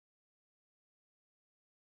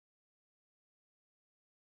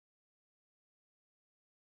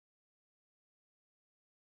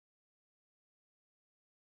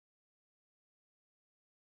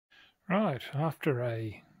Right, after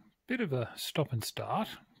a bit of a stop and start,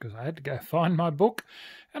 because I had to go find my book,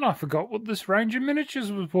 and I forgot what this range of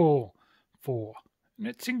miniatures was for. And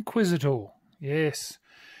it's Inquisitor. Yes,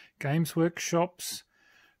 Games Workshop's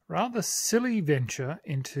rather silly venture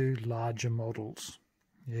into larger models.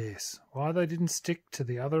 Yes, why they didn't stick to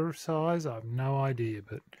the other size, I've no idea,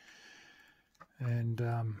 but... And,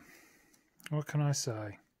 what can I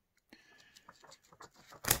say?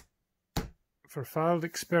 For a failed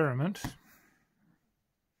experiment,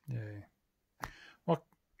 what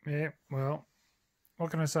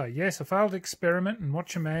can I say? Yes, a failed experiment, and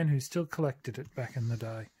watch a man who still collected it back in the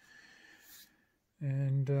day.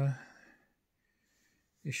 And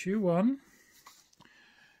issue 1,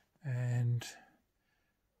 and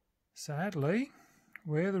sadly,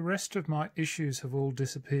 where the rest of my issues have all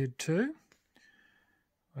disappeared to,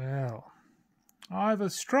 well, I have a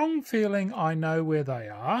strong feeling I know where they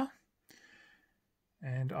are,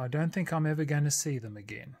 and I don't think I'm ever going to see them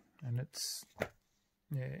again. And it's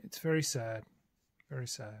very sad, very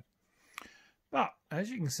sad. But as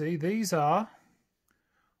you can see, these are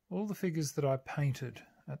all the figures that I painted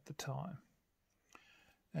at the time.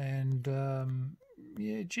 And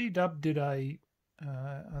G-Dub did a,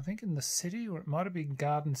 I think in the city, or it might have been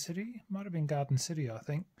Garden City. Might have been Garden City, I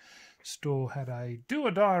think. Store had a do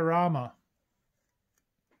a diorama.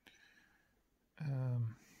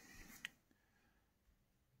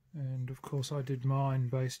 And of course I did mine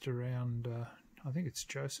based around, I think it's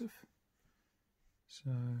Joseph.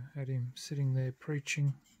 So had him sitting there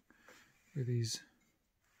preaching with his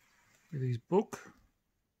book,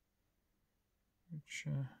 which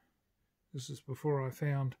this is before I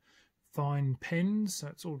found fine pens. So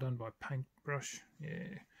it's all done by paintbrush.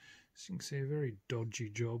 Yeah, as you can see, a very dodgy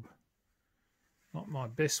job. Not my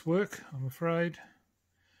best work, I'm afraid.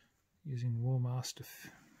 Using War Master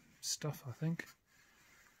stuff, I think.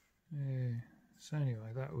 Yeah. So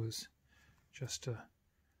anyway, that was just a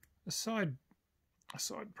side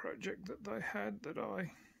project that they had that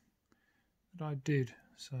I did.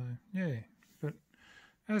 So yeah. But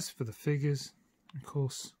as for the figures, of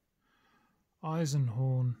course,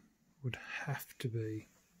 Eisenhorn would have to be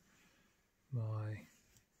my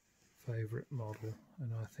favourite model,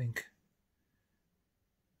 and I think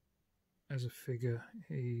as a figure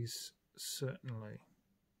he's certainly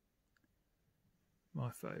my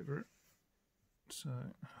favourite.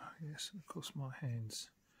 So yes, of course my hands,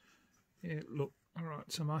 yeah, look, alright,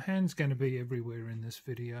 so my hand's going to be everywhere in this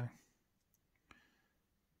video,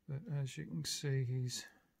 but as you can see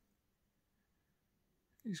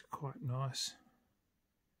he's quite nice.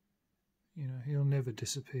 You know, he'll never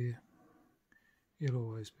disappear, he'll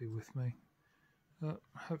always be with me.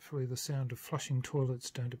 Hopefully the sound of flushing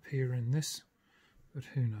toilets don't appear in this, but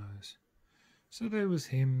who knows. So there was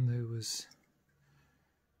him, there was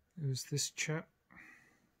this chap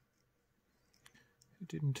who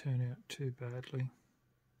didn't turn out too badly.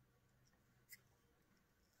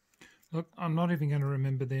 Look, I'm not even going to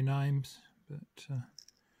remember their names, but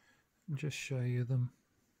I'll just show you them.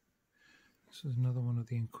 This is another one of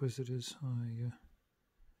the Inquisitors. I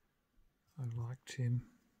liked him.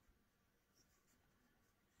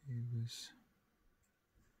 He was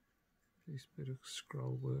this bit of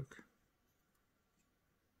scroll work,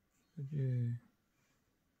 but yeah.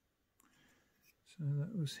 So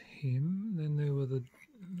that was him. Then there were the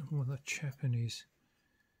chap in his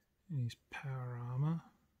power armor.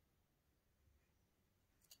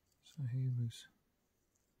 So he was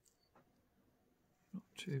not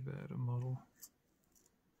too bad a model,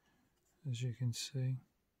 as you can see.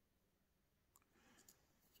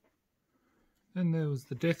 Then there was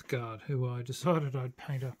the Death Guard, who I decided I'd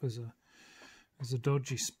paint up as a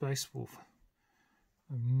dodgy space wolf.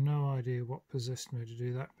 I have no idea what possessed me to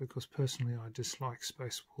do that, because personally I dislike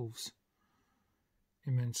space wolves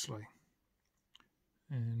immensely.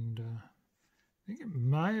 And I think it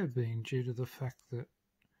may have been due to the fact that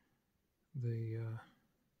the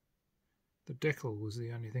decal was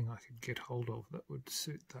the only thing I could get hold of that would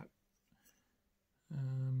suit that.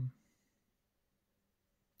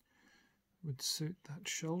 Would suit that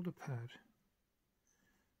shoulder pad.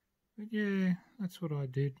 But yeah, that's what I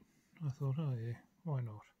did. I thought, oh yeah, why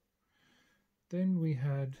not? Then we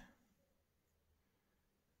had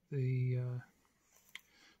the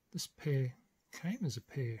this pair came as a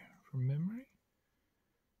pair from memory,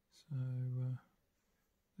 so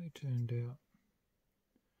they turned out,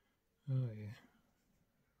 oh yeah,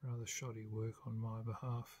 rather shoddy work on my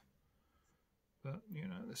behalf. But you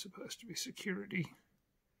know, they're supposed to be security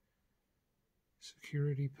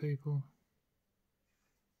people,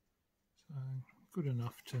 so good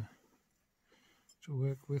enough to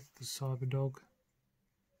work with the Cyberdog.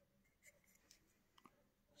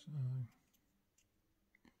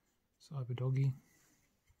 Cyber Doggy.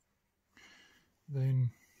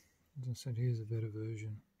 Then, as I said, here's a better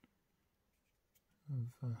version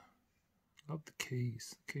of. Love the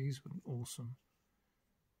keys. The keys were awesome.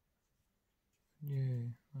 Yeah,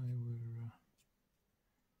 they were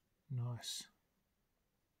nice.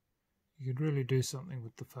 You could really do something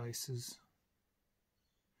with the faces.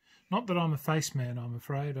 Not that I'm a face man, I'm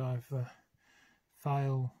afraid. I've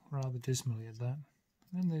failed rather dismally at that.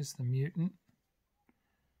 And then there's the mutant.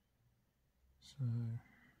 So,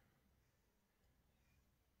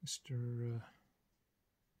 Mr.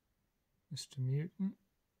 Mutant.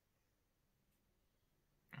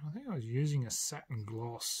 I think I was using a satin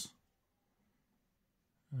gloss,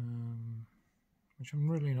 which I'm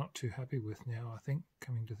really not too happy with now, I think,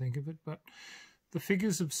 coming to think of it. But the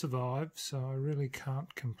figures have survived, so I really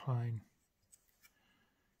can't complain.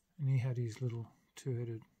 And he had his little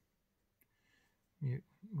two-headed mutant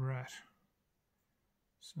rat.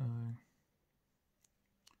 So,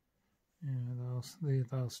 yeah,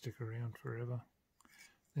 they'll stick around forever.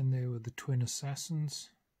 Then there were the twin assassins.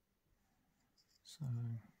 So,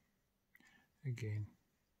 again,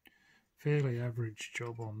 fairly average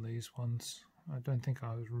job on these ones. I don't think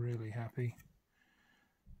I was really happy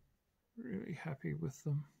with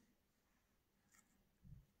them.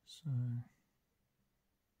 So,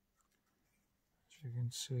 as you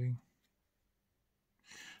can see,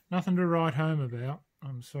 nothing to write home about,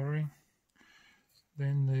 I'm sorry.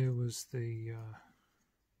 Then there was the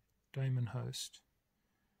Daemon Host,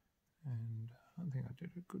 and I think I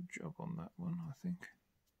did a good job on that one, I think.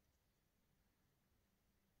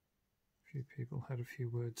 A few people had a few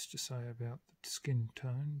words to say about the skin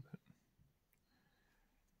tone,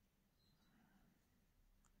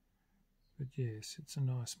 but yes, it's a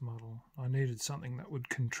nice model. I needed something that would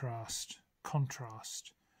contrast,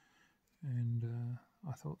 and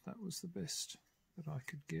I thought that was the best that I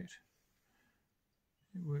could get.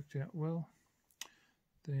 It worked out well.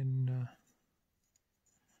 Then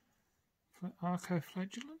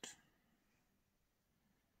Arcoflagellant.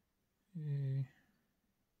 Yeah.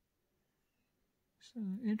 It's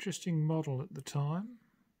an interesting model at the time.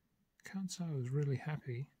 Can't say I was really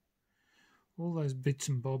happy. All those bits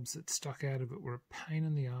and bobs that stuck out of it were a pain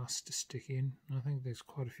in the arse to stick in. I think there's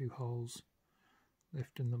quite a few holes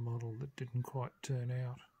left in the model that didn't quite turn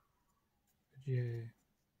out. But yeah,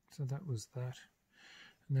 so that was that.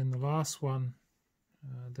 And then the last one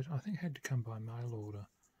that I think had to come by mail order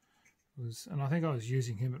was, and I think I was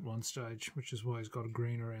using him at one stage, which is why he's got a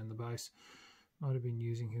green around the base. Might have been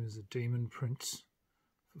using him as a Demon Prince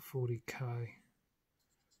for 40k,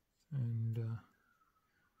 and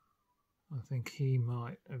I think he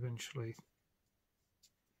might eventually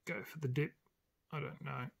go for the dip. I don't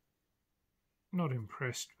know. Not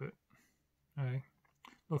impressed, but hey,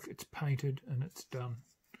 look, it's painted and it's done.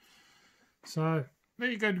 So there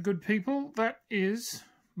you go, good people. That is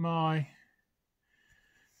my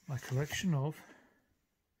collection of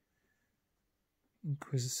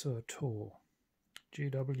Inquisitor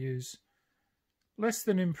GW's less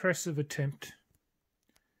than impressive attempt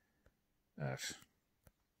at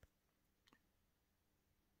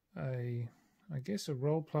I guess a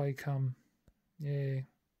roleplay yeah,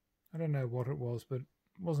 I don't know what it was, but it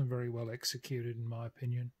wasn't very well executed in my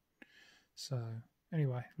opinion. So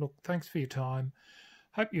anyway, look, thanks for your time.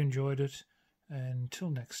 Hope you enjoyed it, and till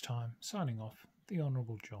next time, signing off, the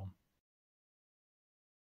Honourable John.